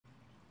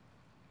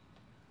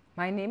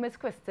My name is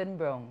Kristin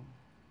Brown,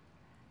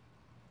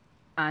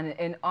 and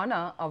in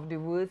honor of the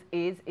World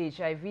AIDS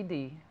HIV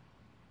Day,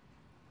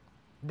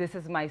 this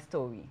is my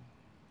story.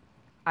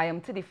 I am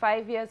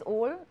 35 years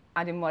old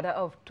and the mother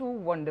of two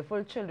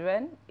wonderful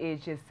children,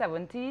 ages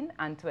 17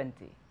 and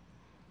 20.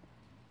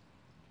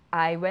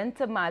 I went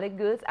to Malik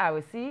Girls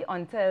RC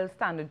until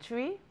Standard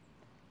 3,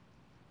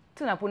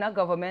 Tunapuna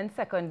Government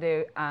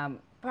Secondary,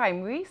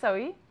 Primary,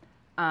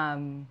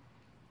 up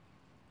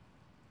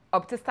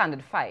to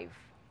Standard 5.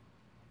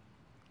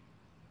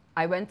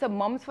 I went to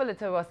Moms for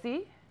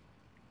Literacy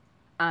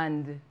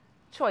and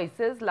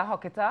Choices La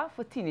Hoqueta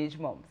for teenage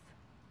moms.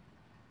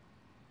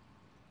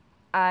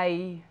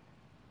 I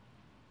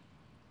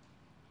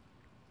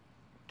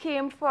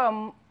came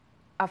from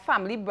a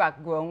family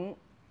background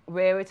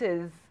where it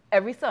is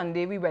every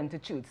Sunday we went to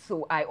church,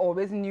 so I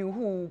always knew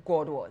who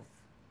God was.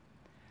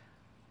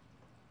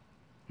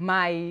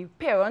 My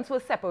parents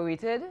were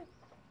separated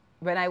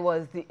when I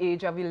was the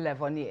age of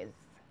 11 years.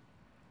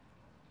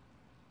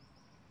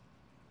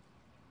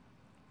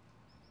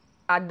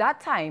 At that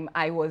time,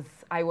 I was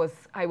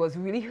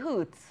really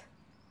hurt.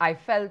 I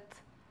felt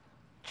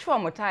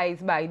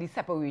traumatized by the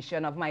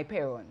separation of my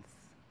parents.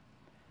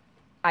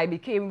 I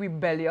became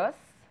rebellious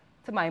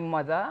to my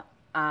mother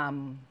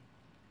and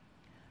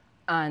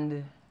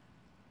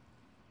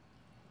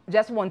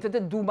just wanted to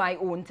do my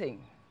own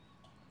thing.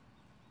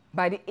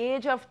 By the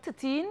age of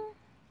 13,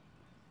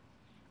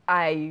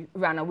 I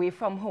ran away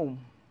from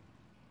home.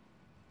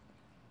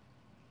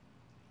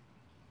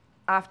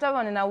 After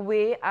running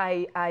away,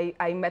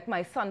 I met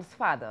my son's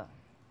father,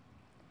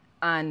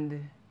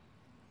 and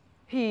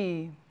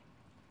he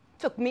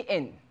took me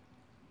in.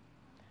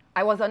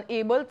 I was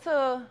unable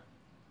to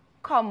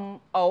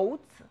come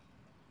out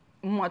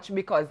much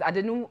because I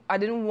didn't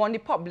want the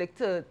public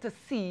to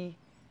see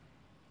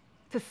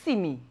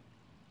me.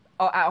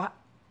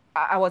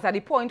 I was at the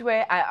point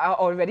where I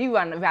already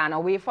ran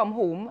away from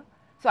home,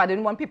 so I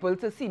didn't want people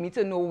to see me,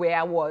 to know where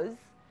I was,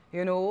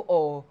 you know,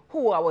 or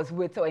who I was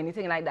with or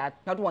anything like that,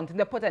 not wanting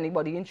to put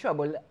anybody in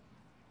trouble.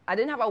 I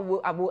didn't have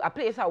a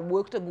place of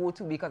work to go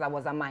to because I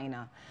was a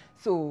minor.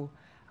 So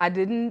I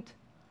didn't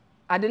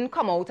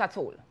come out at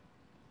all.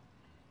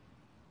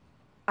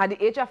 At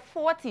the age of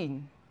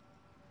 14,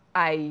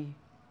 I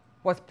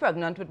was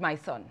pregnant with my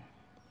son.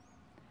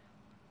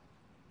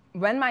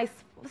 When my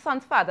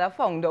son's father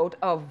found out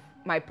of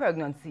my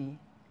pregnancy,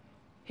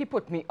 he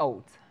put me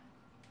out.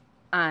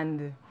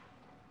 And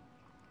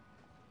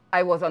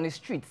I was on the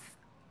streets.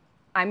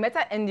 I met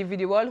an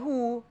individual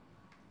who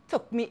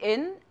took me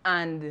in,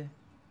 and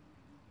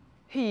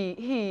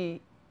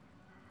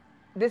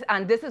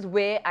this is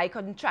where I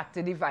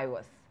contracted the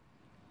virus.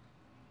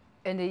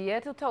 In the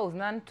year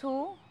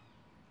 2002,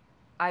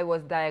 I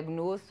was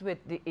diagnosed with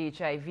the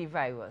HIV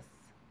virus.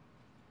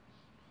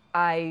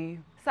 I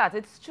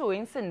started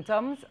showing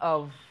symptoms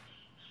of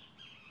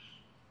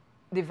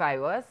the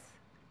virus.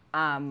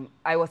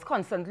 I was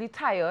constantly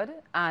tired,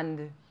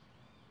 and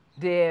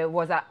there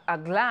was a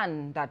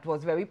gland that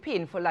was very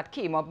painful that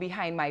came up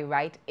behind my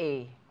right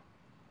ear.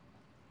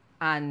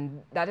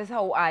 And that is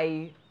how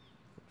I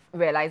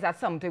realized that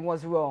something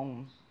was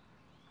wrong.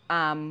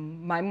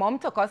 My mom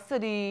took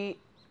me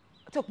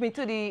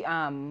to the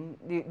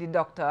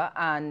doctor,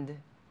 and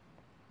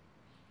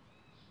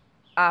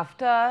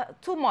after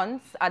 2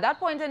 months, at that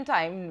point in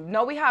time,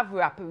 now we have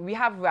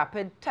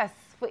rapid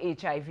tests for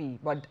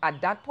HIV, but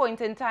at that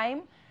point in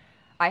time,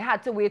 I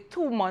had to wait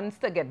 2 months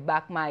to get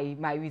back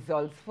my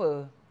results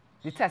for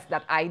the test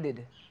that I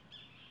did.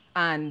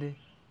 And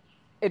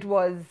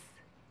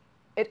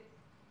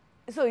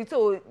so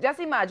just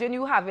imagine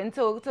you having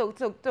to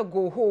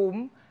go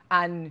home,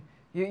 and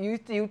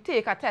you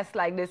take a test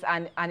like this,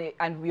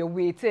 and we're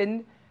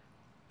waiting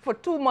for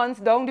 2 months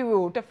down the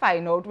road to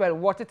find out, well,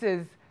 what it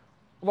is,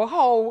 well,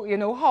 how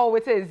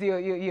it is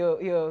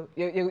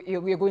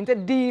you're going to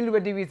deal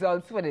with the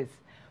results for this.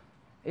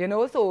 You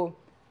know, so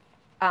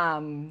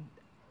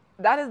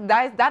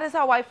that is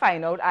how I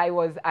find out I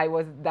was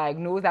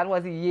diagnosed. That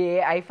was the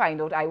year I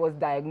find out I was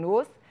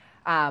diagnosed.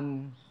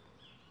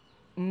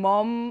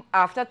 Mom,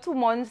 after 2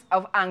 months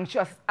of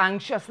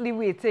anxiously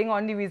waiting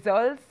on the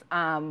results,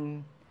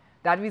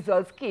 that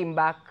results came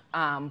back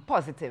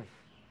positive.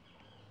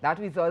 That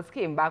results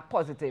came back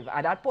positive.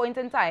 At that point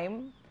in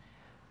time,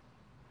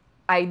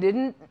 I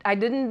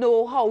didn't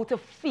know how to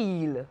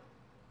feel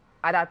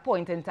at that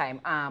point in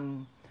time.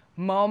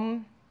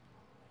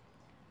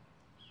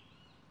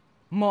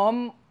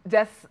 Mom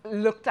just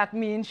looked at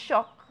me in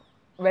shock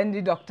when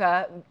the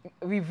doctor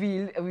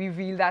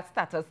revealed that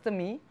status to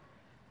me.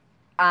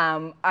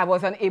 I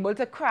was unable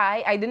to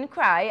cry. I didn't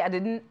cry.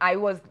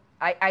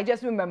 I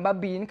just remember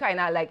being kind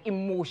of like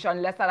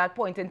emotionless at that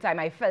point in time.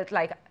 I felt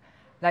like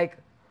I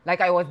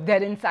was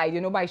dead inside.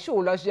 You know, my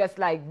shoulders just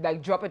like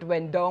drop. It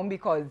went down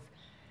because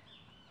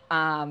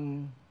I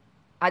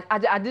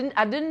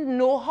didn't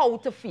know how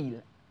to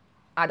feel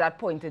at that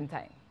point in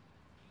time.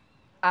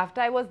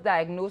 After I was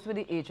diagnosed with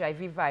the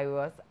HIV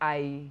virus,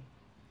 I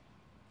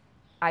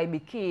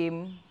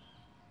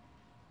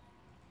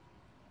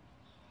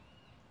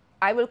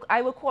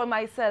will call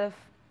myself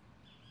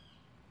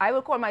I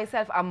will call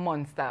myself a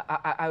monster,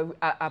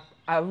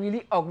 a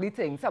really ugly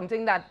thing,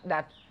 something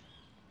that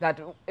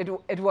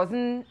it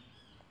wasn't,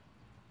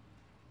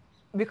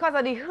 because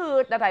of the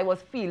hurt that I was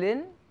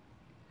feeling,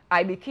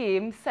 I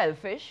became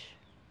selfish,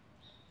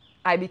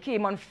 I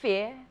became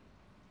unfair,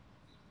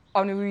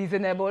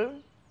 unreasonable,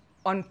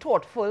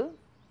 unthoughtful.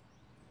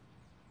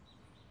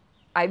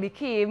 I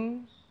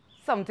became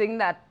something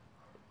that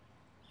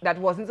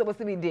wasn't supposed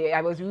to be there.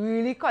 I was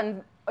really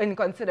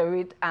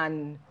inconsiderate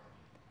and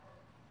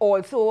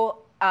also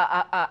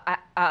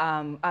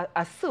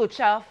a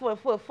searcher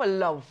for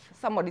love,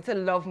 somebody to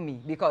love me,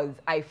 because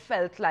I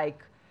felt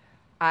like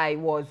I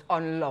was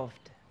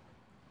unloved.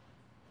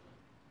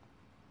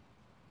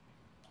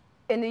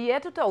 In the year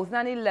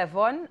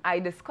 2011, I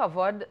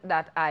discovered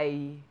that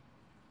I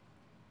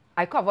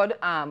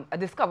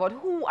discovered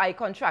who I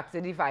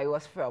contracted the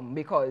virus from,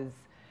 because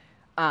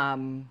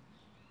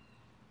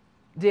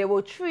there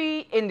were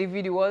 3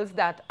 individuals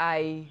that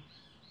I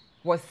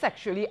was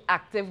sexually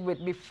active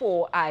with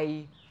before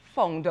I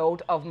found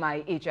out of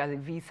my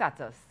HIV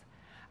status.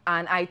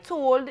 And I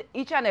told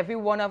each and every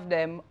one of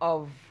them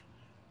of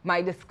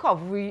my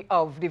discovery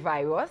of the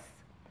virus.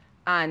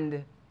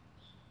 And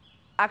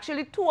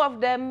actually 2 of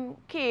them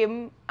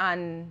came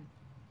and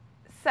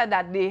said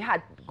that they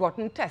had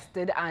gotten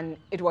tested and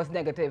it was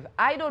negative.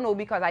 I don't know,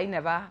 because I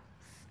never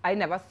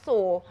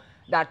saw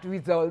that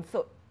results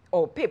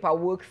or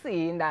paperwork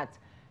saying that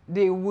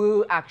they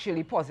were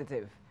actually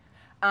positive.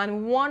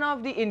 And one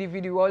of the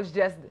individuals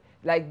just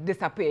like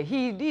disappeared.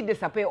 He did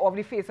disappear off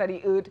the face of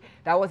the earth.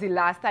 That was the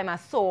last time I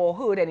saw or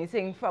heard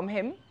anything from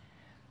him.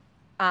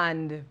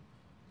 And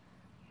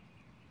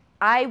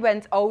I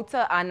went out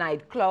to a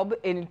nightclub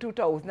in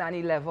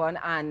 2011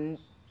 and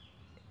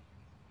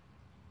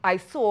I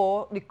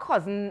saw the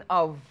cousin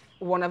of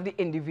one of the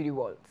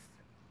individuals.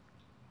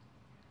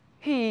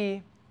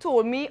 He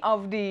told me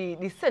of the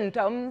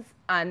symptoms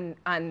and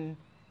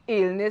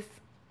illness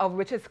of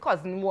which his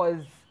cousin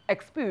was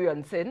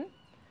experiencing.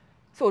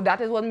 So that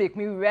is what made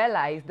me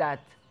realize that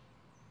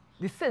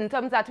the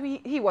symptoms that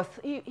he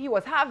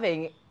was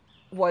having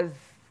was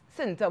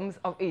symptoms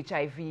of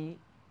HIV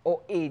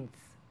or AIDS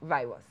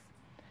virus.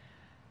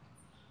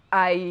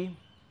 I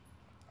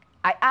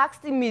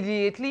asked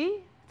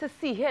immediately to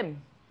see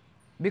him,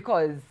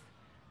 because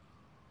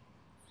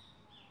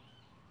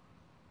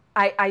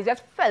I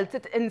just felt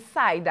it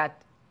inside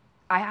that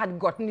I had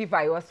gotten the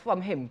virus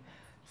from him.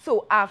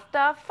 So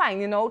after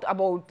finding out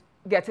about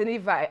getting the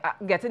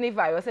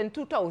virus in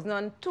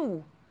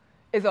 2002,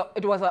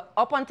 it was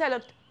up until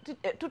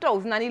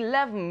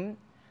 2011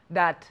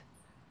 that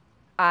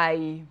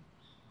I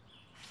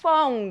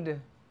found,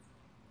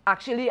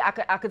 actually I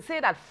could say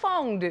that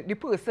found the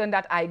person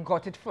that I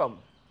got it from.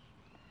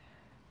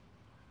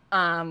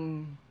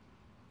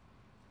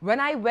 When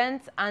I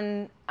went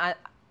and as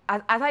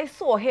I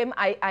saw him,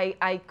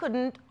 I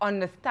couldn't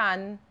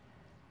understand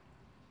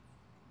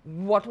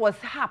what was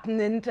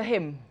happening to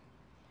him,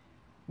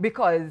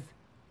 because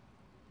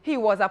he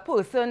was a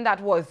person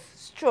that was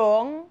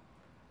strong,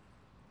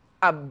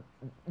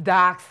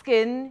 dark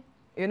skin,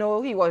 you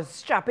know, he was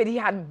strapped, he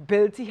had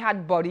built, he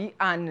had body,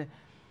 and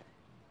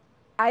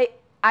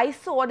I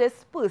saw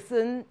this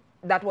person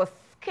that was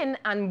skin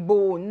and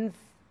bones,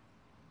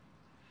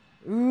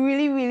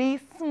 really, really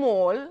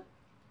small,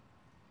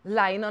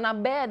 lying on a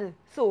bed.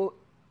 So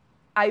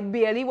I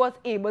barely was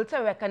able to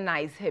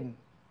recognize him.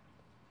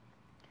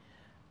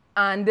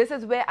 And this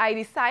is where I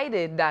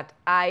decided that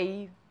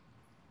I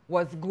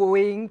was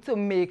going to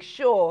make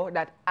sure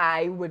that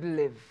I would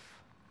live.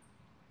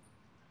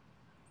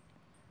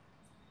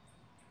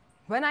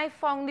 When I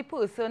found the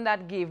person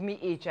that gave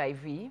me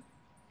HIV,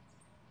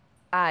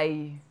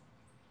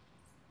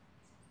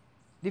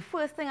 the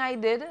first thing I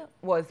did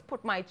was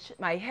put my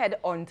head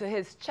onto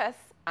his chest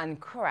and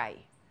cry,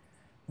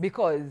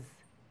 because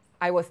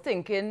I was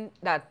thinking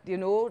that, you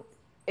know,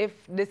 if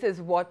this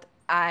is what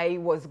I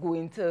was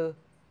going to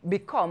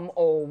become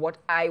or what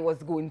I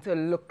was going to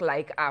look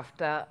like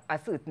after a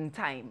certain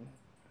time.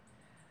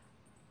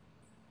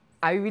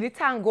 I really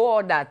thank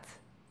God that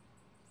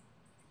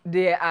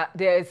there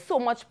is so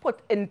much put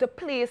into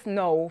place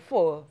now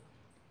for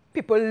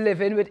people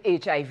living with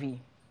HIV.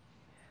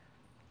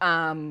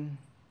 When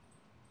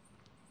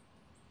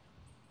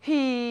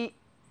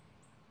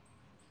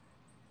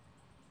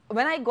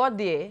I got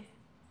there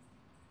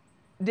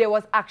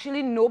was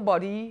actually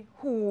nobody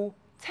who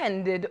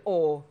tended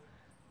or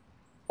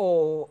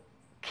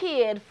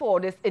cared for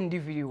this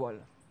individual.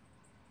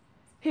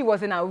 He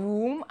was in a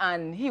room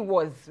and he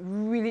was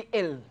really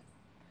ill.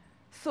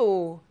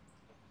 So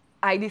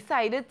I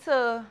decided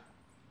to,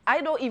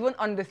 I don't even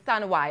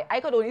understand why.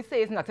 I could only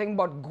say it's nothing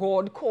but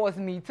God caused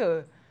me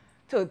to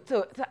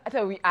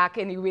react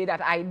in the way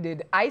that I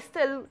did.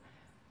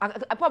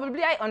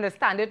 Probably I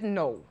understand it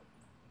now.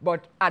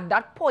 But at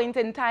that point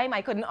in time,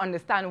 I couldn't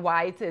understand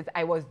why it is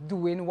I was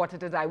doing what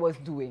it is I was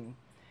doing.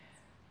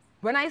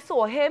 When I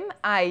saw him,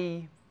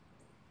 I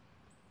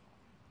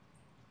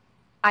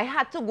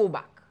had to go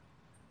back.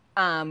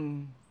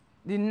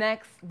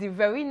 The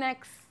very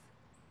next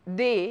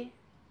day,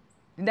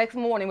 The next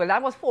morning, well,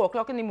 that was 4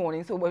 o'clock in the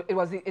morning, so it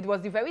was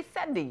the very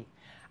sad day.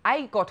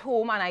 I got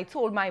home and I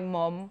told my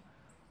mom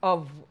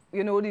of,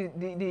 you know,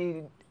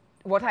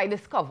 what I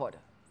discovered.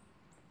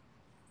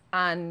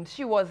 And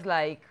she was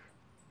like,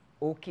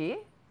 okay.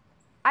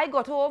 I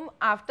got home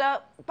after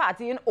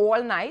partying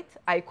all night.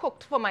 I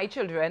cooked for my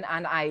children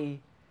and I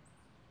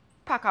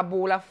packed a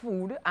bowl of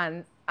food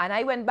and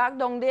I went back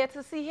down there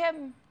to see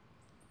him,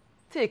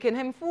 taking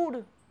him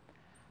food.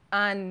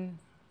 And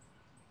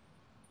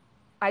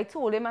I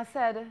told him, I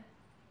said,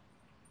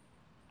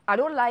 I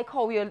don't like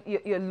how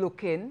you're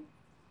looking,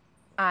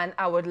 and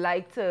I would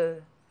like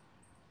to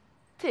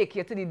take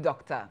you to the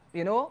doctor,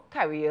 you know,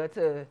 carry you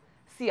to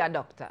see a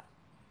doctor.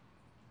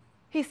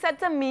 He said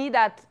to me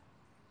that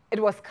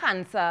it was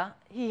cancer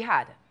he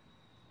had.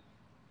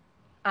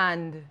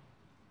 And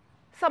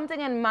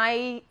something on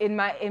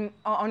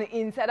the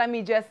inside of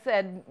me just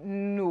said,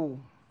 no,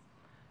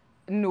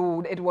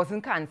 it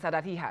wasn't cancer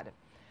that he had.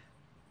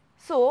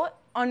 So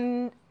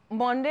on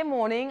Monday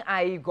morning,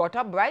 I got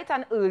up bright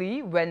and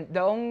early, went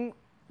down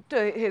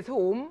to his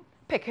home,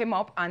 picked him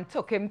up and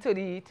took him to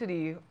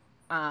the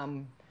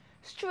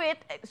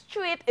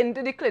straight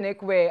into the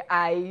clinic where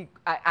I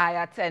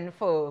attend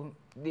for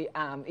the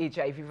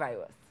HIV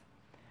virus.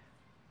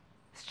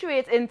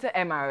 Straight into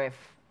MRF.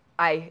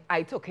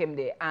 I took him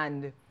there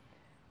and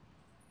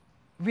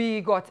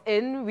we got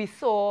in, we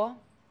saw,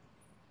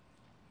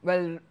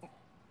 well,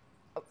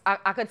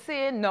 I could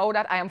say now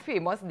that I am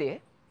famous there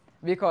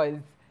because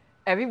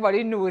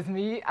everybody knows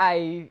me.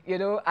 I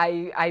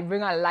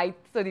bring a light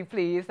to the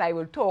place. I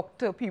will talk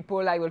to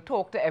people. I will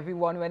talk to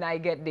everyone when I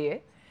get there.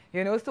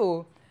 You know,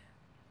 so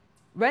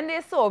when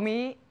they saw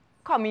me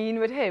come in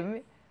with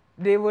him,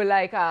 they were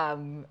like,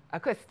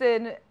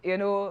 Kristin, you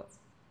know,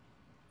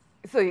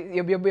 so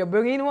you're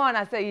bringing one?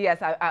 I said,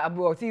 yes, I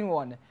brought in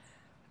one.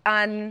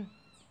 And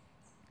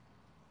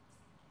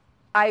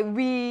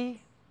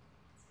we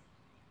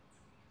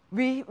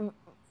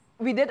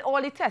did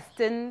all the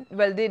testing.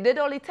 Well, they did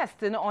all the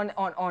testing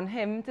on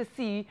him to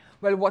see,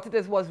 well, what it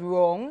is was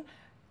wrong,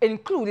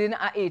 including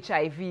a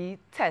HIV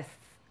test,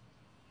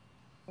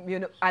 you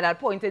know, at that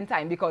point in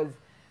time, because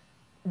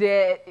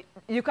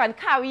you can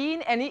carry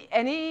in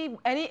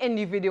any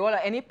individual or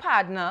any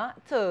partner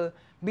to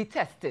be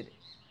tested.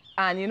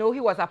 And, you know, he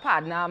was a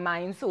partner of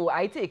mine, so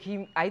I took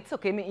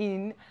him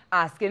in,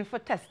 asking for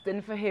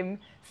testing for him,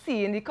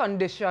 seeing the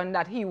condition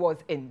that he was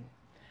in.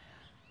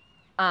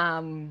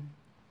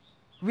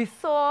 We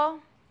saw,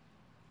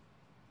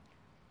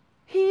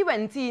 he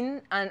went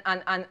in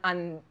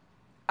and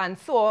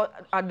saw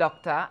a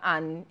doctor,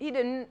 and he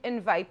didn't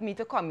invite me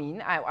to come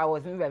in. I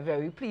wasn't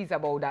very pleased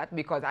about that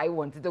because I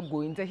wanted to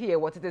go in to hear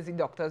what it is the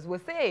doctors were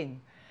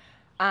saying.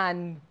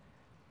 And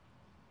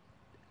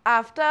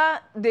after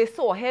they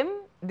saw him,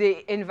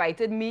 they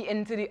invited me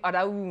into the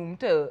other room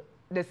to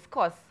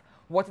discuss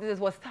what it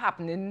is was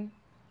happening,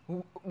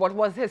 what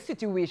was his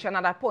situation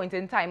at that point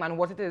in time, and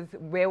what it is,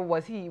 where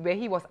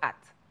he was at.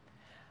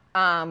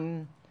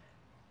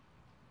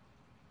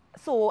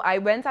 So I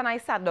went and I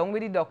sat down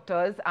with the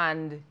doctors,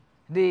 and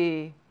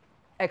they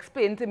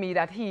explained to me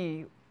that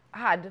he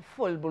had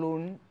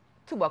full-blown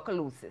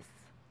tuberculosis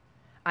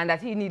and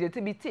that he needed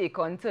to be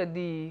taken to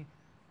the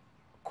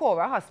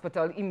Cora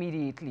hospital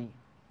immediately.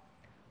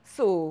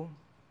 So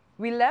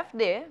we left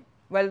there.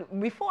 Well,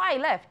 before I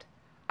left,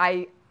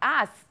 I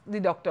asked the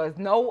doctors,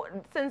 now,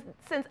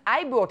 since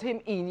I brought him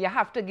in, you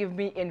have to give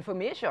me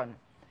information.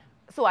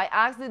 So I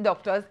asked the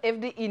doctors if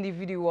the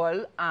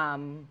individual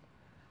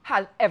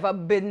had ever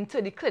been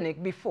to the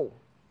clinic before.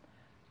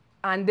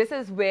 And this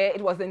is where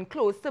it was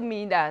enclosed to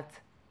me that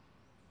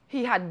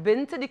he had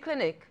been to the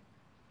clinic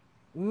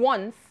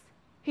once,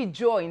 he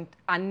joined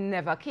and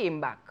never came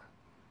back.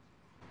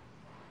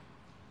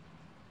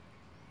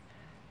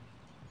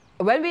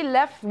 When we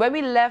left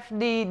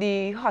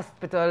the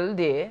hospital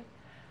there,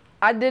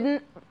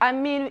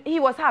 he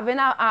was having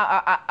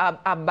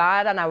a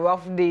bad and a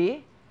rough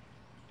day.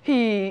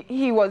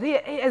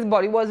 His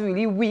body was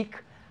really weak,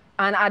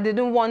 and I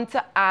didn't want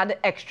to add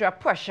extra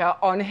pressure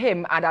on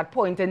him at that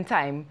point in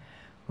time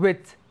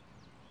with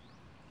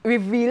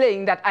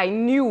revealing that I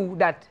knew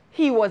that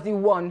he was the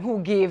one who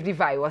gave the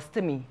virus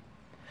to me.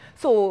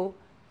 So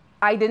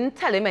I didn't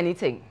tell him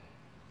anything.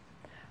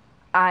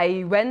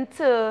 I went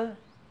and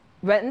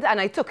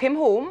I took him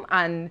home,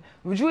 and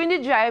during the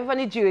drive and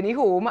the journey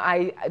home,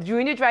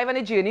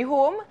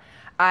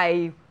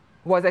 I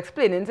was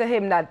explaining to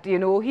him that, you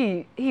know,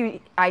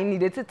 I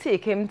needed to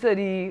take him to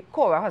the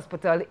Cora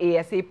hospital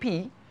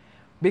ASAP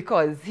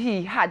because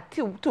he had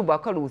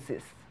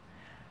tuberculosis.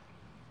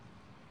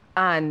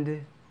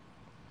 And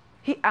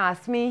he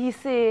asked me, he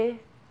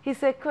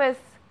said, Chris,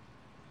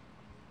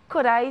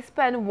 could I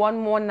spend one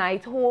more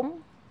night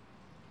home?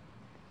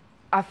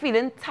 I'm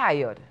feeling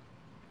tired.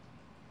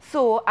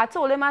 So I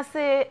told him, I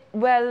say,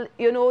 well,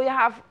 you know, you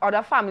have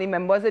other family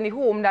members in the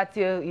home that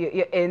you're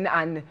in,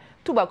 and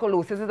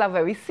tuberculosis is a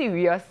very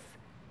serious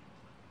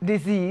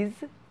disease,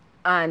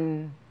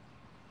 and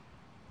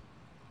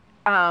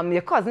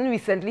your cousin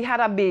recently had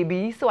a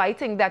baby, so I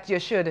think that you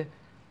should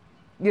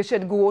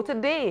go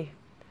today.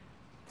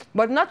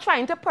 but not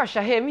trying to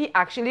pressure him, he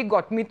actually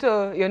got me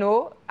to, you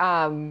know,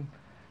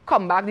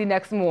 come back the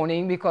next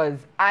morning, because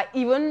I,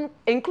 even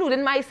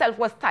including myself,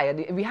 was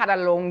tired. We had a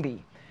long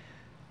day.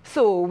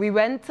 So we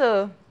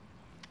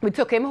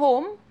took him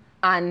home,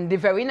 and the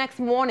very next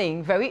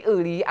morning, very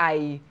early,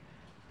 I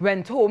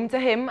went home to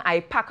him. I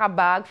packed a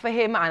bag for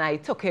him, and I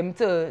took him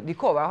to the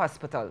Cora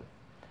Hospital.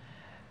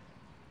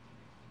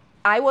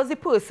 I was the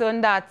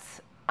person that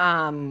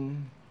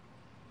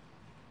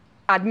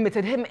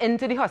admitted him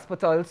into the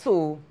hospital,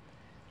 so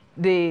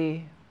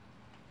they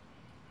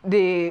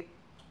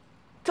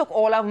took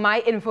all of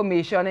my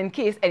information in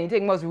case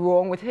anything was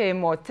wrong with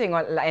him or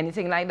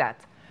anything like that,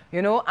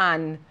 you know.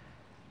 And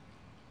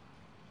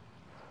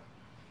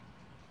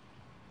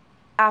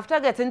after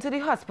getting to the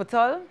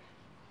hospital,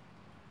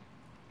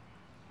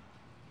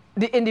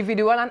 the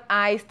individual and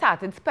I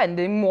started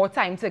spending more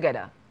time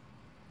together.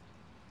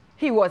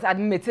 He was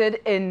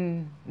admitted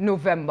in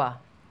November,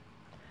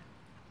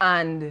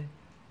 and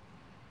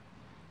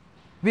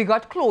we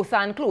got closer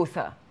and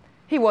closer.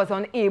 He was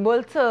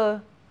unable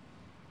to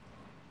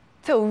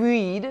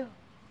read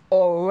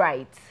or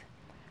write,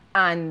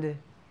 and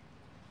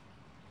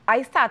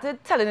I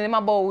started telling him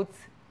about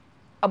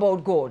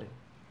God.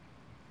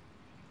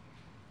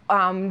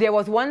 There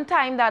was one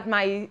time that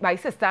my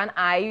sister and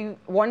I,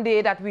 one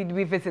day that we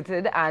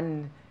visited,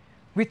 and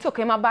we took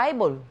him a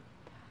Bible.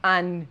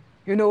 And,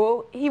 you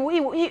know, he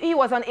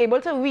was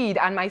unable to read,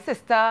 and my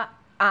sister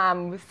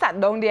sat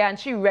down there and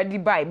she read the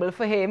Bible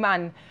for him.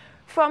 And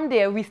from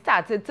there, we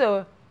started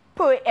to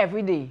pray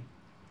every day.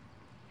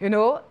 You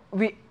know,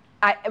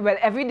 well,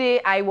 every day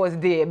I was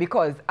there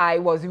because I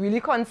was really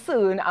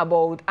concerned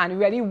about and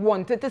really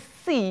wanted to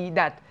see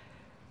that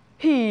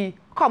he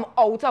come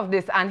out of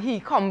this and he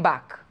come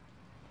back.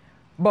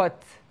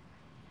 But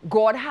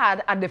God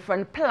had a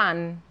different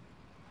plan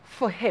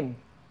for him.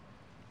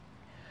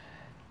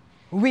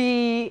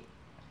 We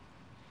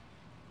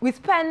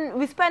spent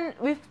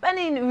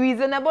in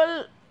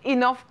reasonable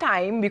enough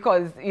time,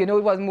 because, you know,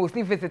 it was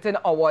mostly visiting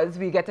hours.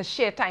 We get to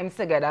share times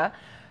together.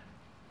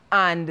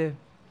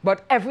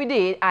 But every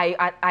day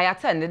I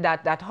attended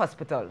that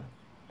hospital,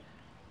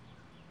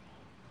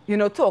 you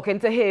know, talking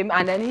to him.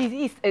 And then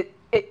it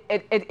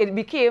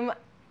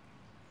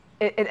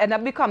ended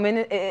up becoming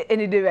in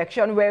a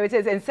direction where it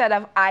is, instead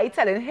of I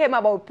telling him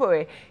about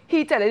prayer,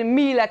 he telling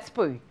me, let's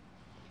pray,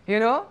 you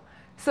know.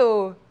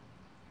 So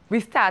we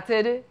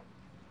started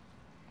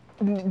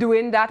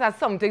doing that as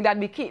something that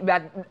became,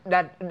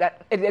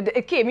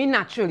 it came in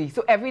naturally.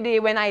 So every day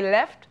when I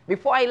left,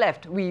 before I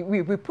left,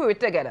 we prayed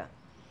together.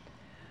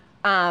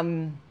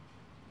 One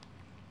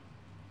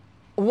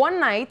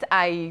night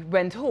I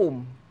went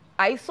home.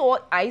 I saw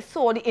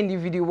the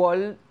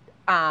individual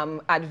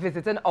at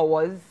visiting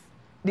hours,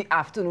 the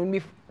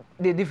afternoon,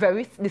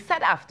 the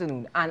said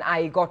afternoon, and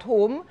I got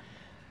home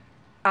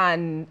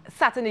and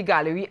sat in the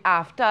gallery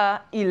after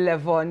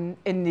 11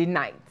 in the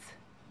night.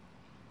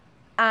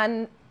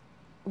 And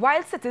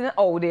while sitting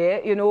out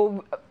there, you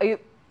know,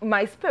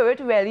 my spirit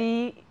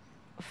really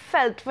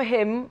felt for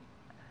him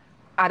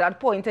at that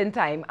point in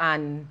time,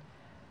 and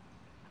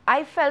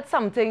I felt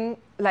something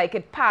like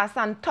it passed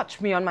and touched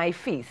me on my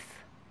face.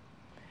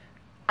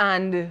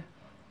 And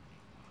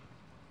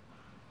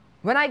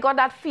when I got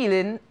that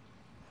feeling,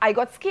 I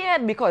got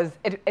scared, because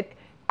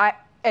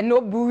and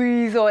no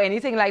breeze or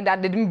anything like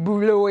that didn't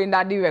blow in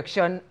that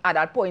direction at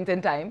that point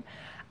in time.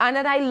 And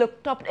then I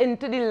looked up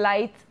into the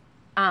light,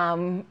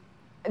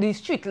 the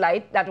street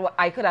light that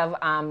I could have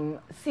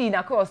seen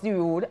across the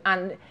road,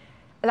 and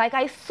like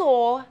I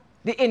saw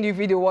the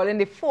individual in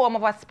the form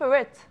of a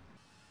spirit.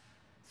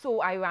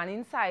 So I ran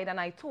inside and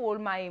I told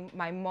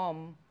my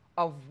mom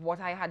of what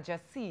I had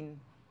just seen.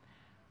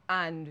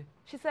 And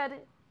she said,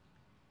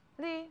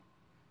 Lee,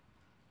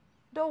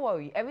 don't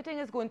worry, everything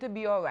is going to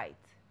be all right.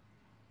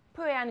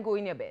 Pray and go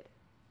in your bed.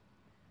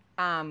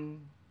 I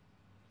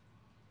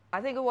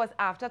think it was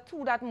after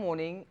 2 that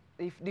morning,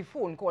 the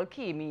phone call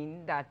came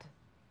in that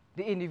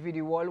the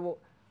individual,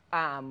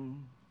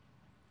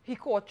 he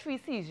caught 3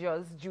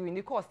 seizures during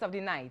the course of the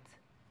night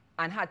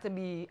and had to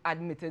be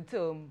admitted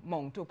to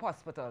Mount Hope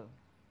Hospital.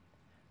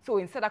 So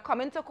instead of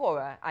coming to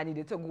Cora, I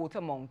needed to go to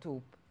Mount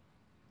Hope.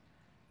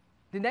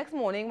 The next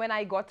morning when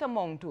I got to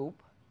Mount Hope,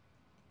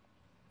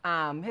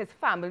 his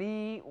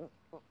family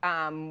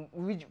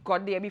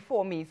got there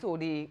before me, so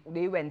they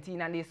went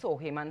in and they saw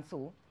him and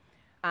so.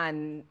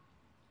 And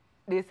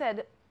they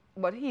said,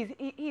 but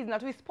he's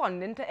not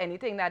responding to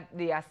anything that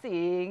they are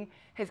saying.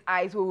 His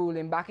eyes were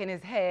rolling back in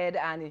his head,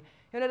 and,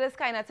 you know, this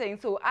kind of thing.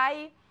 So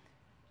I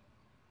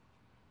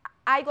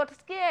got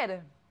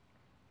scared.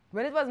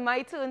 When it was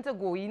my turn to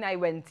go in, I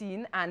went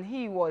in, and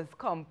he was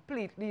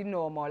completely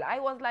normal. I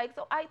was like,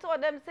 so I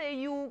told them, say,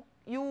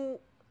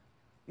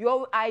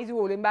 your eyes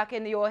rolling back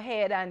in your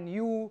head, and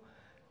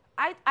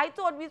I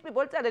thought these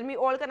people telling me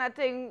all kind of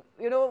thing,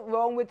 you know,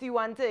 wrong with you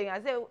and thing.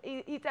 I said,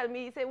 he tell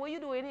me, he said, what are you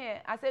doing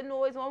here? I said,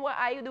 no, it's not what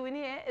are you doing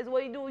here, it's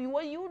what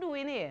you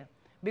doing here?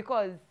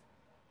 Because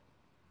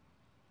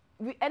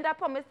we end up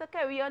promised to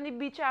carry on the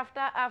beach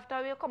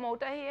after we come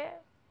out of here.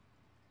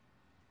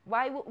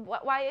 why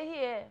are you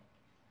here?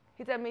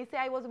 He told me, say,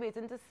 I was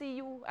waiting to see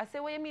you. I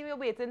said, what do you mean you're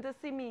waiting to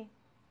see me?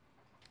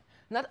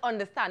 Not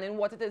understanding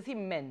what it is he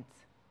meant.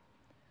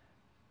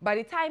 By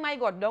the time I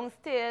got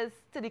downstairs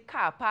to the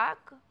car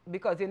park,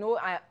 because, you know,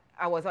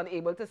 I was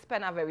unable to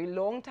spend a very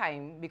long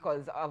time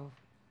because of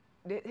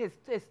his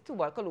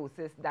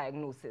tuberculosis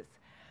diagnosis,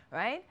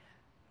 right?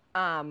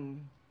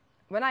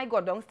 When I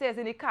got downstairs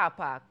in the car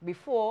park,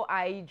 before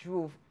I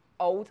drove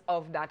out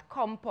of that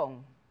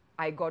compound,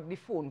 I got the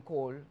phone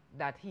call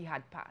that he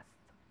had passed.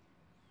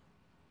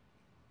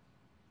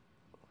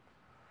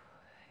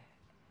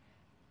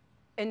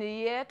 In the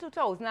year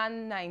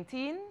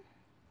 2019,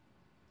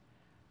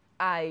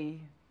 I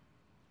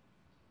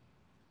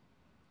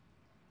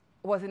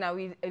was in a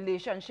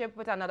relationship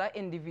with another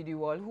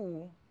individual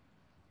who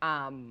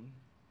I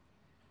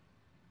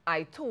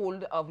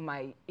told of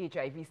my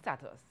HIV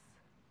status.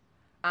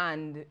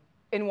 And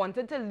in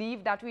wanting to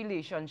leave that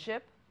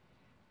relationship,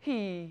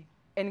 he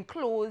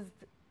enclosed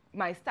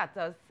my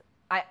status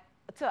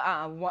to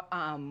a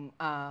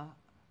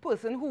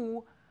person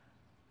who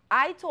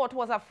I thought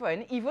was a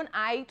friend, even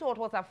I thought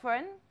was a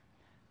friend,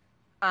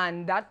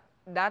 and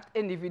that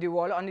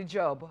individual on the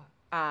job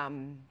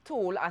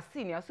told a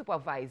senior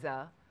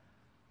supervisor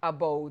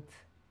about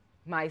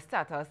my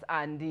status,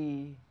 and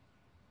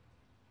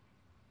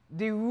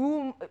the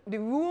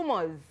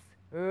rumors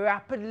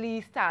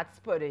rapidly start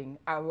spreading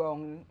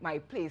around my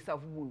place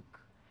of work.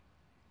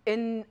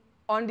 On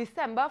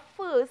December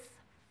 1st,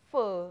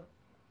 for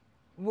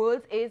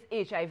World AIDS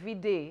HIV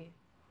Day,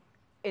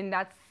 in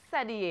that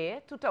said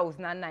year,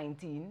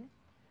 2019,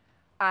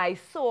 I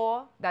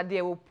saw that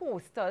there were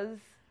posters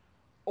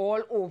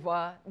all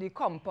over the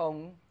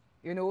compound,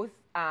 you know,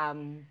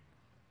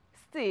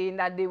 saying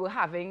that they were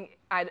having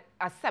a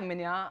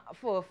seminar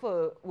for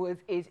World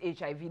AIDS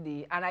HIV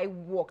Day. And I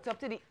walked up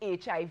to the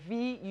HIV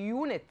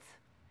unit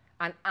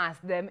and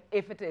asked them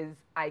if it is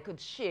I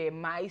could share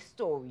my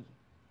story.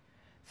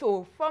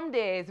 So from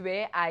there is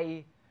where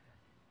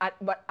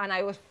and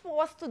I was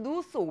forced to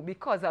do so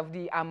because of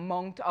the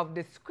amount of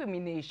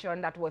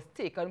discrimination that was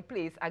taking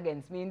place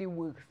against me in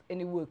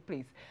the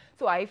workplace.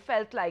 So I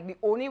felt like the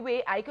only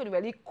way I could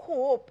really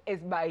cope is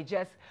by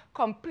just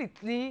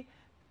completely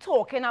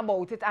talking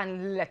about it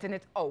and letting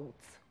it out.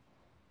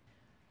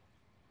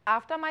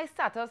 After my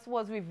status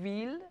was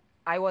revealed,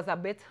 I was a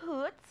bit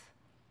hurt.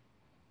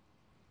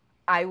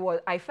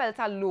 I felt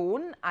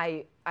alone.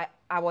 I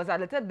was a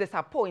little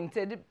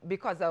disappointed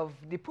because of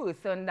the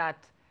person that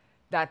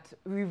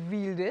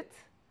revealed it.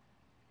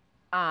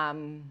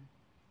 I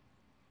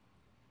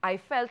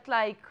felt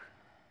like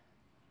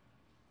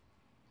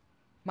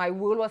my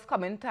world was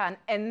coming to an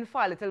end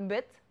for a little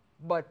bit,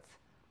 but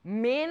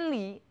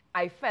mainly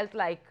I felt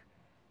like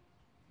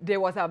there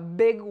was a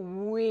big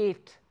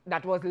weight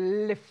that was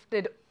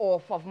lifted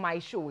off of my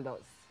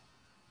shoulders.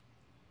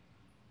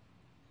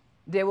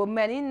 There were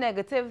many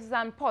negatives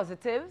and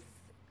positives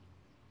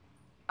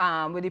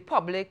with the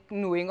public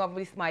knowing of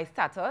my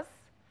status.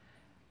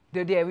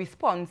 Their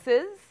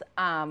responses.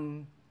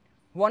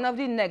 One of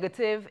the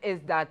negatives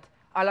is that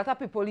a lot of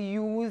people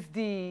use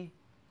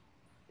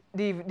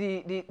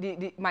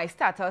my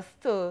status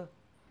to,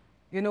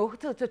 you know,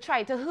 to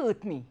try to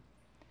hurt me,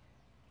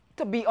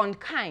 to be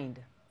unkind.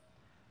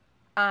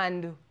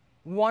 And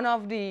one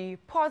of the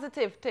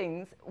positive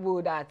things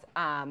were that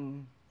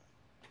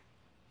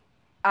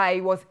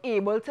I was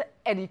able to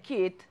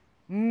educate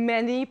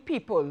many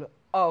people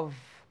of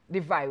the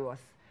virus.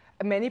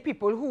 Many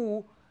people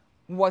who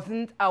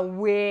wasn't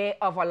aware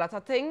of a lot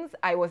of things,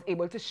 I was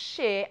able to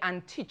share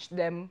and teach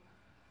them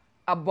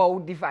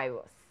about the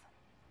virus.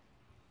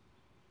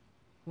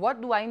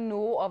 What do I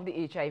know of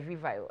the HIV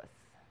virus?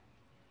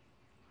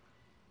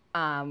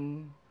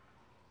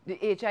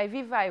 The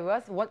HIV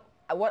virus,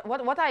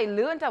 what I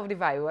learned of the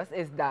virus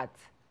is that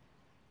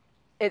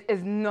it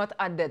is not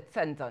a death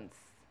sentence.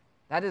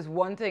 That is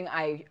one thing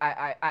I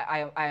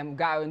am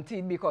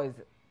guaranteed because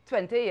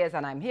 20 years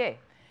and I'm here.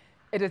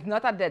 It is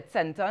not a death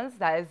sentence.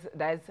 That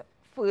is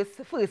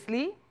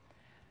firstly,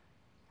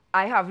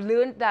 I have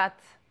learned that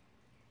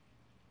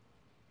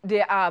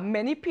there are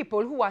many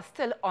people who are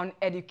still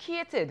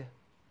uneducated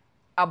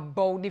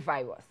about the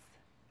virus.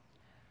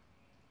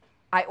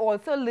 I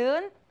also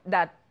learned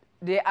that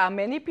there are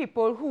many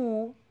people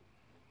who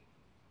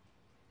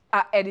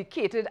are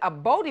educated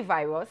about the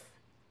virus,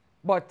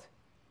 but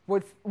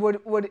would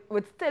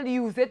still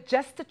use it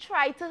just to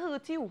try to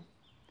hurt you.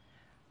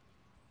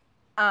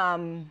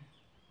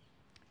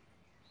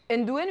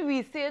 In doing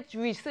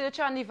research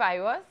on the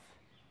virus,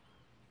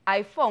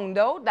 I found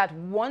out that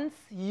once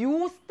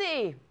you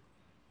stay,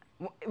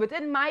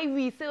 within my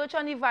research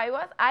on the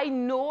virus, I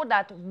know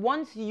that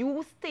once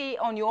you stay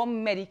on your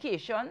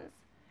medications,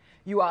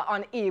 you are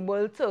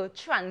unable to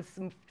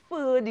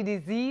transfer the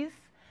disease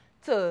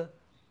to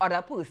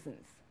other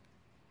persons.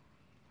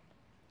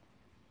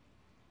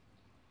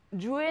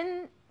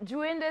 During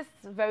this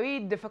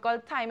very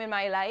difficult time in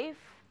my life,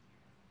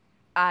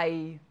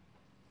 I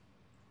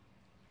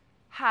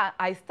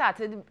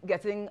started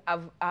getting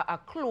a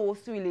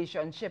close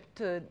relationship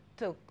to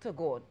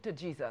God, to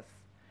Jesus.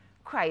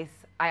 Christ,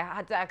 I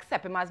had to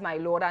accept him as my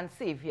Lord and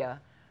Savior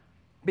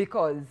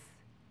because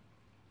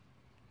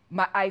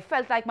I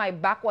felt like my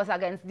back was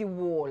against the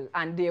wall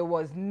and there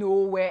was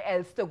nowhere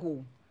else to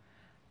go.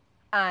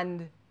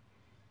 And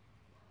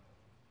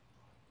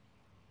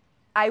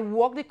I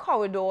walked the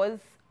corridors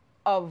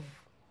of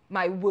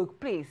my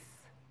workplace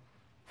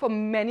for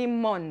many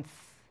months,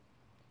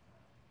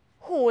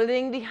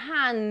 holding the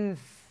hands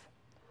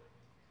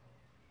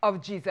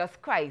of Jesus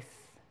Christ.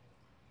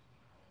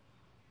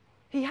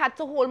 He had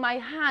to hold my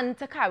hand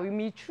to carry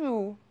me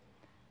through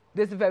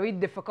this very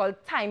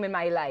difficult time in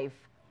my life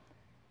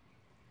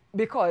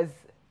because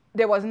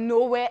there was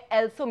nowhere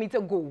else for me to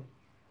go.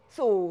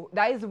 So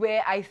that is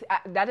where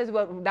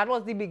that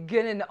was the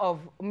beginning of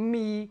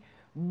me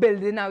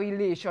building a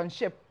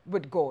relationship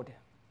with God.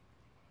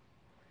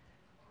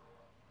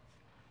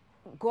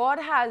 God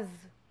has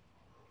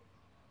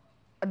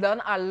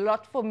done a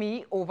lot for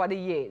me over the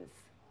years.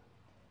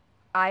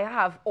 I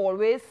have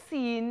always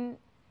seen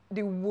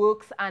the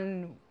works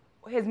and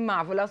his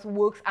marvelous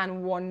works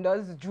and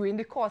wonders during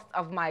the course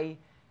of my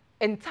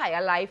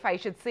entire life, I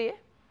should say.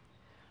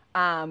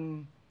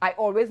 I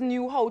always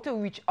knew how to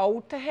reach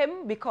out to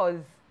him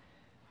because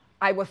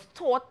I was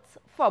taught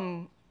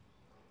from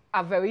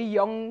a very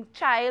young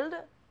child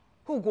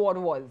who God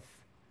was,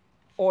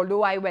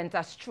 although I went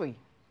astray.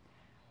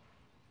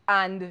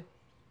 And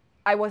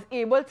I was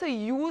able to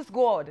use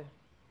God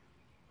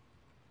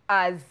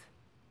as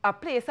a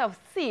place of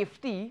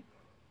safety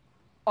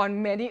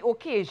on many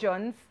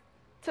occasions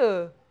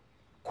to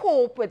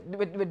cope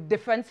with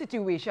different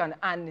situations.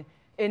 And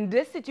in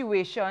this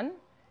situation,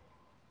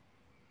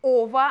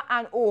 over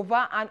and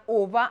over and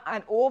over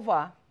and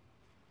over,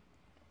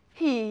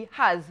 I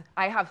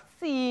have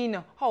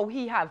seen how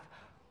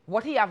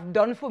what he have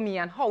done for me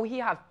and how he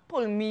have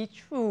pulled me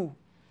through.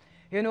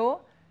 You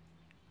know,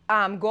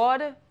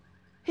 God,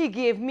 he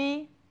gave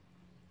me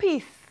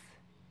peace,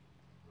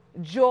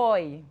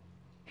 joy.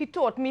 He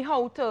taught me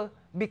how to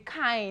be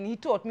kind. He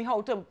taught me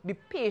how to be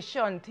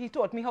patient. He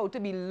taught me how to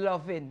be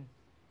loving.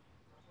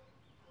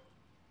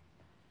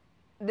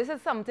 This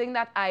is something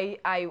that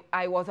I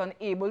was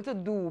unable to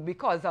do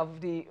because of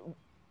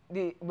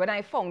when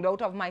I found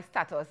out of my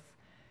status,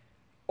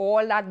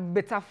 all that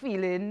bitter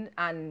feeling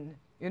and,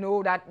 you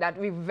know, that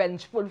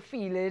revengeful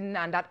feeling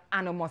and that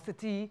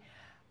animosity,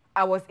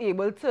 I was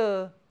able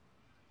to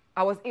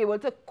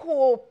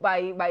cope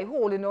by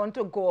holding on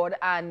to God,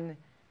 and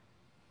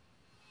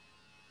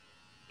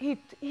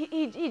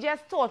he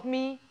just taught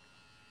me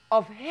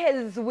of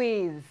his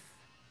ways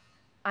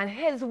and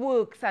his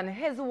works and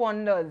his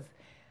wonders.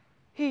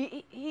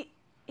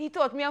 He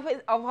taught me of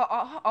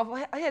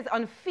his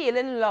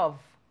unfailing love,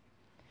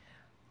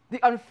 the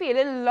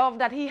unfailing love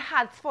that he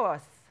has for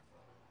us.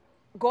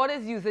 God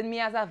is using me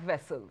as a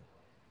vessel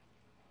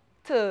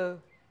to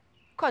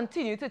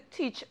continue to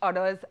teach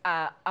others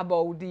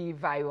about the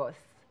virus.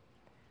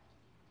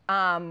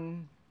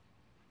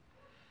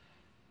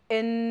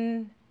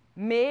 In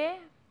May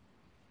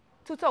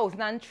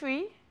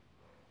 2003,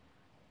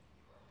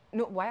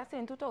 no, why am I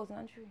saying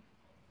 2003?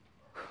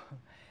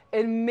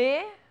 In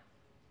May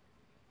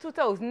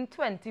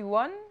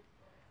 2021,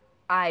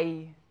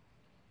 I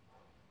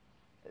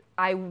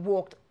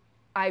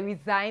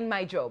resigned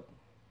my job.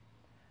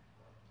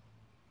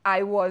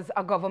 I was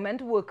a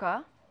government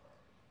worker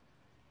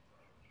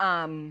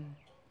on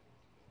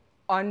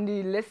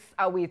the list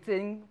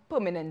awaiting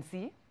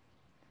permanency,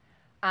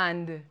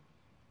 and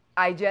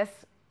I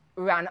just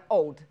ran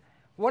out.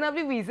 One of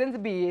the reasons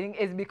being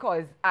is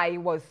because I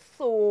was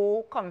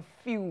so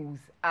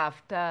confused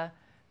after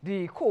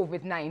the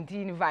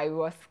COVID-19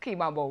 virus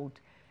came about.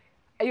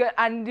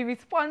 And the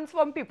response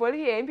from people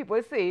here,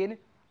 people saying,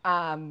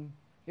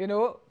 you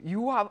know,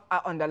 you have an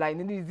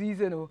underlying disease,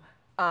 you know,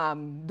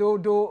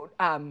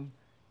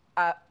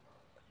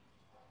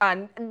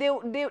 and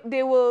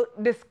they were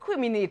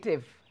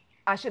discriminative,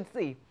 I should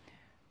say,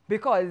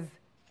 because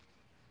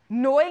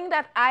knowing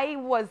that I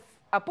was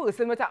a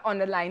person with an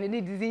underlying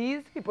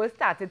disease, people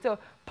started to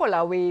pull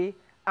away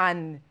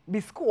and be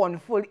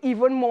scornful,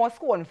 even more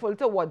scornful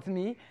towards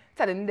me,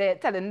 telling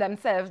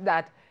themselves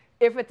that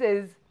if it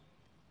is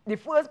the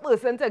first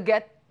person to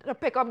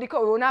pick up the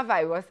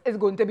coronavirus, is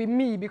going to be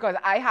me because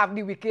I have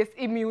the weakest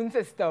immune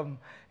system.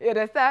 You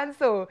understand?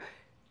 So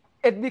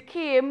it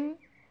became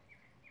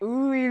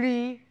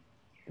really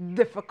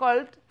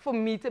difficult for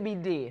me to be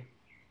there.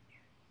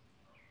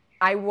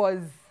 I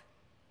was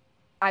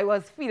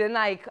feeling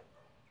like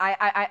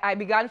I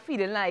began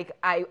feeling like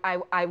there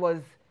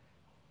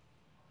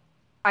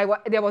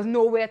was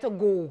nowhere to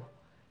go,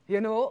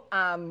 you know.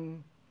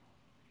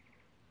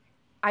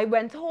 I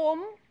went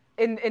home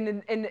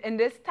in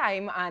this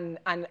time and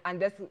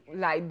just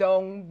lie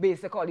down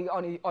basically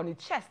on the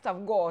chest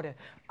of God,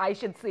 I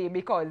should say,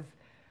 because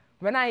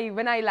when I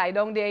lie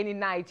down there in the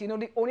night, you know,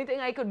 the only thing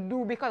I could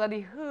do because of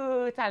the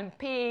hurt and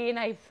pain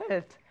I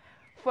felt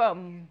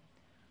from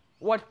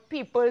what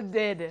people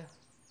did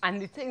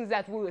and the things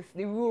that was,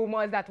 the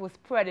rumors that was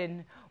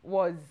spreading,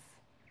 was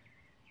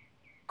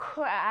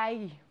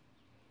cry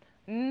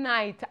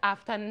night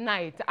after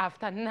night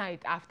after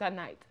night after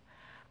night.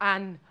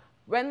 And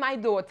when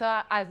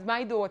as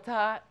my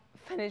daughter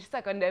finished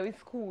secondary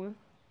school,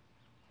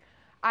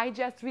 I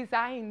just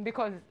resigned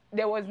because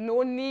there was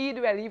no need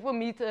really for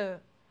me to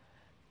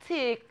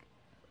take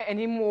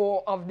any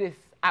more of this.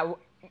 I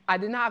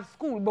didn't have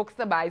school books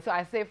to buy, so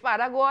I said,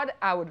 Father God,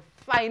 I would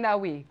find a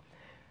way.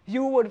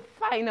 You would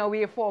find a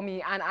way for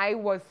me. And I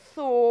was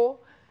so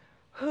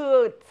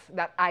hurt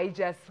that I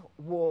just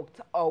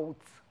walked out.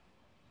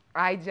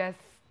 I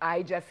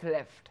just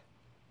left.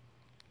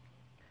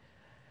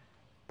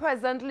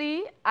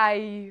 Presently,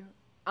 I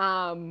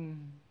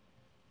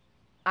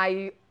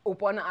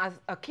open as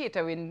a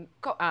catering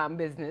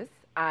business.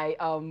 I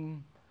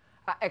am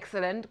an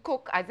excellent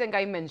cook. I think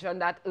I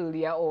mentioned that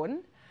earlier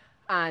on.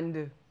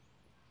 And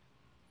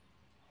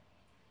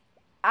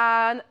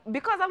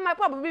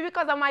probably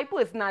because of my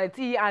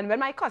personality, and when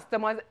my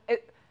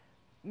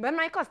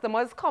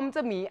customers come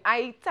to me,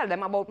 I tell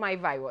them about my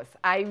virus.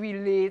 I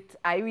relate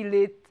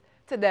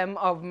to them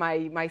of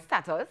my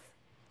status,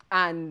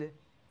 and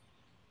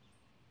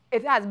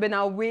it has been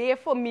a way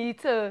for me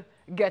to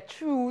get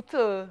through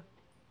to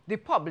the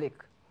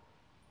public.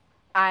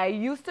 I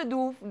used to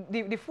do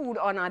the food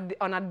on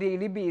a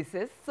daily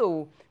basis,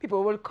 so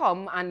people will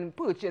come and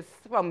purchase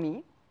from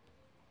me.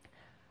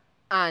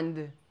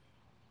 And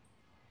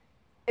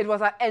it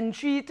was an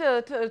entry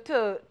to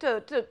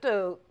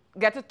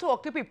get to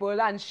talk to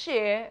people and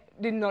share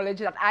the knowledge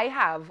that I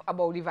have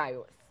about the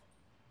virus.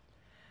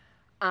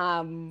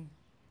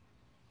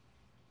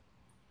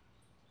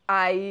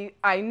 I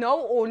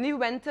now only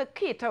went to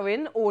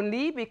catering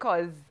only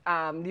because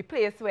the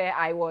place where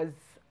I was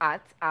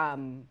at,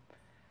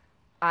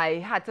 I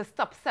had to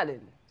stop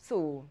selling.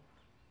 So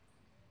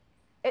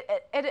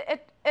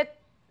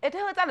it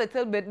hurt a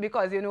little bit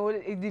because, you know,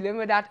 dealing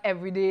with that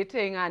everyday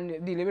thing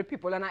and dealing with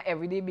people on an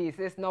everyday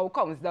basis now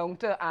comes down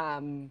to,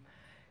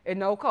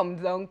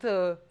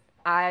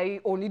 I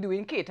only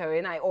doing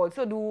catering. I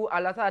also do a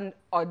lot of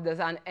odds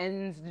and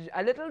ends,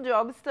 a little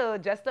jobs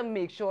just to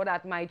make sure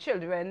that my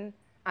children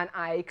and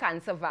I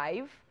can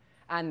survive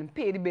and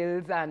pay the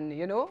bills, and,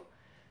 you know.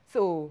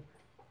 So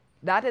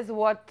that is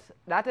what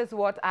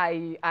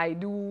I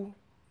do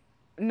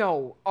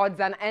now, odds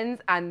and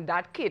ends, and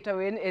that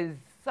catering is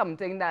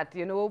something that,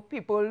 you know,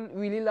 people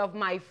really love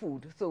my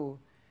food. So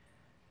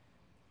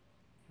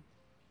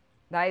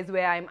that is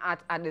where I'm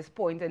at this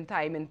point in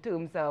time in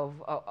terms of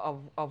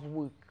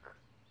work.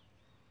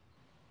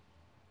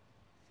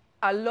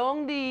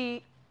 Along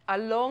the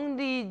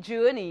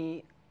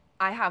journey,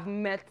 I have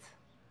met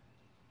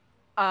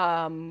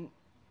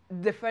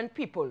different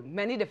people,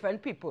 many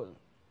different people.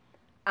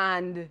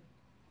 And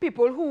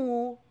people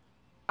who,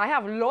 I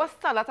have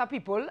lost a lot of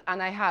people,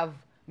 and I have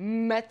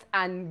met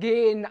and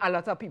gained a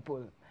lot of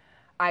people,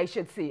 I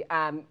should say.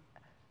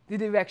 The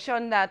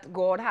direction that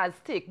God has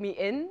taken me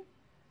in,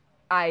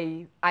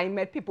 I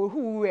met people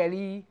who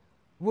really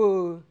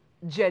were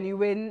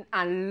genuine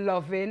and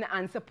loving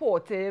and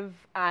supportive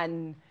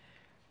and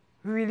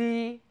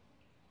really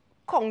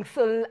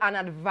counsel and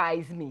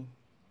advise me.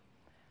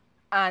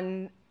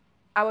 And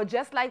I would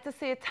just like to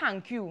say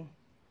thank you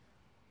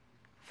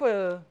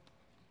for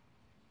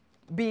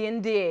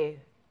being there,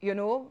 you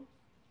know,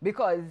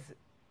 because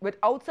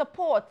without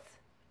support,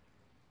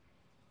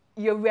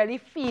 you really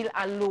feel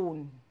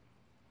alone.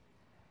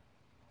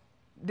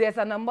 There's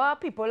a number of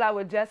people I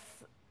would just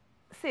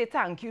say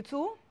thank you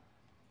to.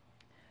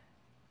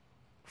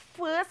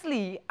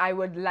 Firstly, I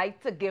would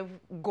like to give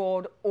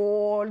God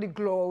all the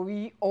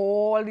glory,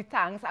 all the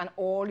thanks, and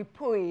all the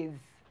praise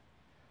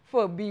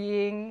for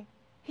being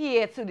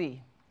here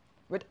today.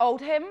 Without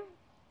him,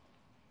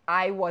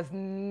 I was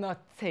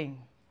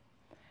nothing.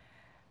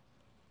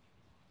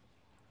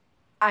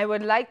 I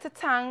would like to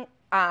thank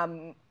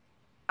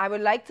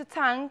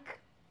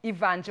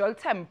Evangel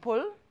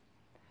Temple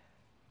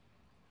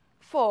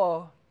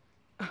for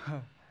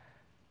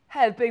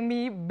helping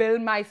me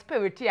build my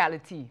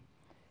spirituality.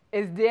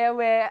 It's there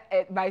where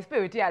my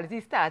spirituality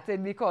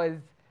started, because,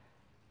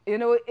 you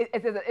know,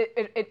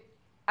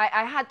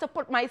 I had to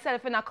put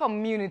myself in a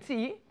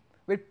community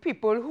with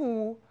people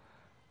who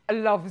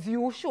loves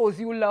you, shows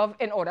you love,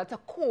 in order to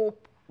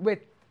cope with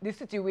the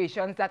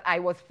situations that I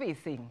was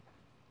facing.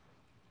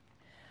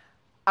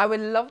 I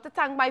would love to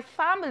thank my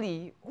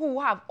family, who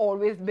have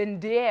always been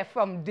there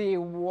from day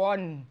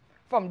one.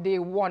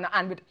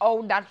 And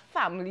without that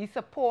family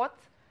support,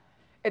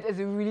 it is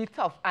really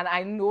tough. And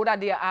I know that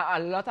there are a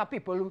lot of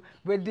people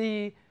with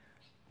the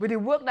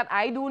work that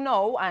I do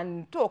now,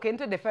 and talking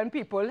to different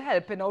people,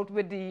 helping out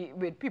with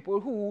people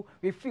who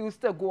refuse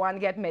to go and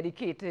get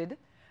medicated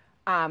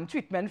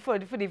treatment for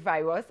the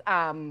virus.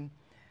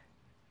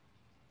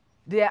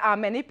 There are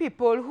many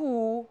people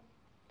who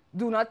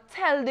do not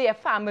tell their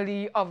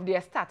family of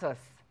their status.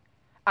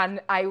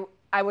 And I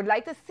would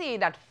like to say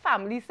that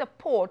family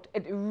support,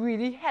 it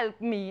really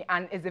helped me,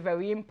 and is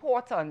very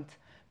important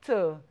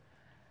to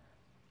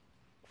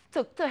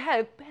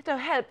help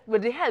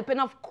with the helping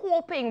of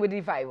coping with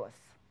the virus.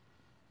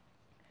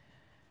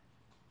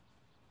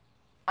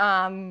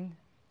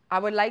 I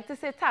would like to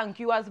say thank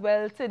you as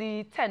well to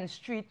the 10th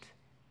Street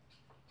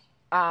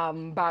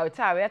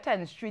Barataria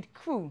 10th Street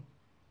crew,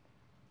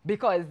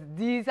 because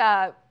these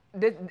are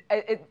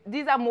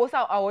most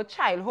of our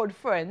childhood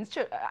friends,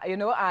 you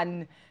know,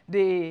 and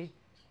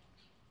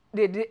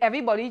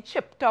everybody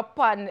chipped up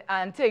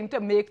and thing to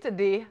make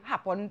today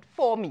happen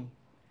for me.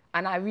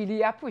 And I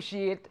really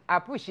appreciate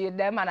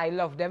them, and I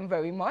love them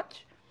very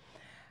much.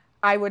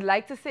 I would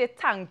like to say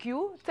thank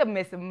you to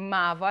Miss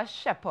Marva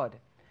Shepherd.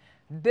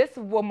 This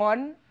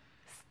woman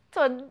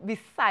stood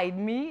beside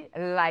me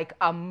like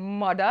a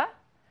mother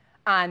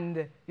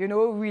and, you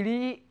know,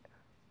 really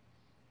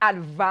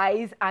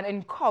advised and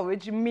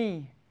encouraged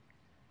me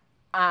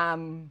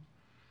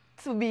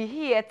to be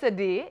here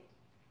today.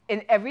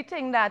 In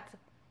everything that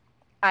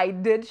I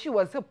did, she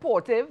was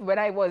supportive. When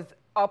I was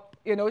up,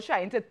 you know,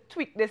 trying to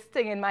tweak this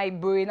thing in my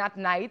brain at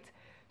night,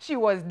 she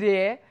was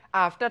there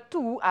after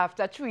 2,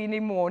 after 3 in the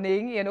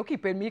morning, you know,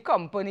 keeping me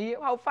company.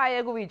 How far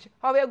you reach?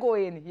 How you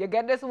going? You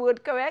get this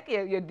word correct?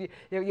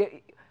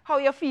 How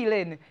you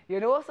feeling?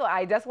 You know, so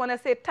I just want to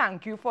say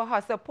thank you for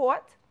her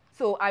support.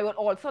 So I would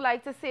also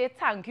like to say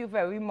thank you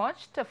very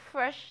much to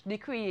Fresh, the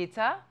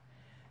creator,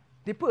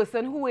 the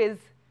person who is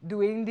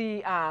doing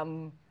the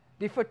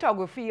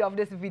photography of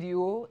this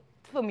video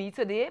for me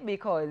today,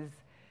 because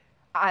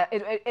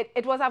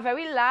it was a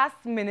very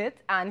last minute,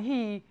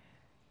 and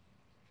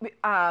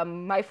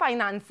my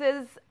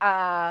finances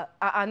are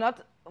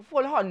not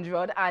full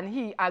 100, and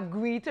he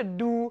agreed to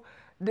do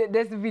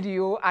this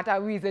video at a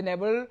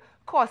reasonable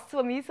cost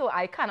for me, so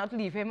I cannot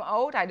leave him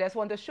out. I just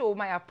want to show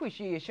my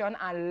appreciation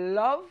and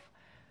love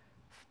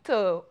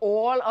to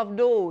all of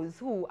those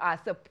who are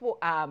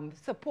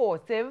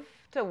supportive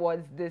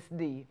towards this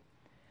day.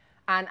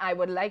 And I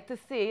would like to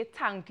say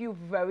thank you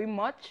very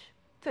much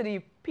to the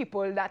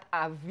people that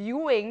are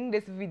viewing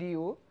this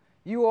video.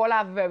 You all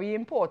are very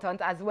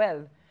important as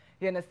well.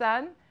 You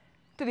understand?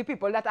 To the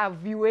people that are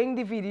viewing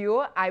the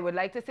video, I would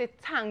like to say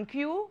thank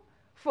you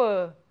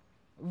for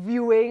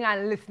viewing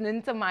and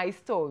listening to my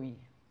story.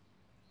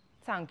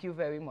 Thank you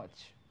very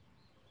much.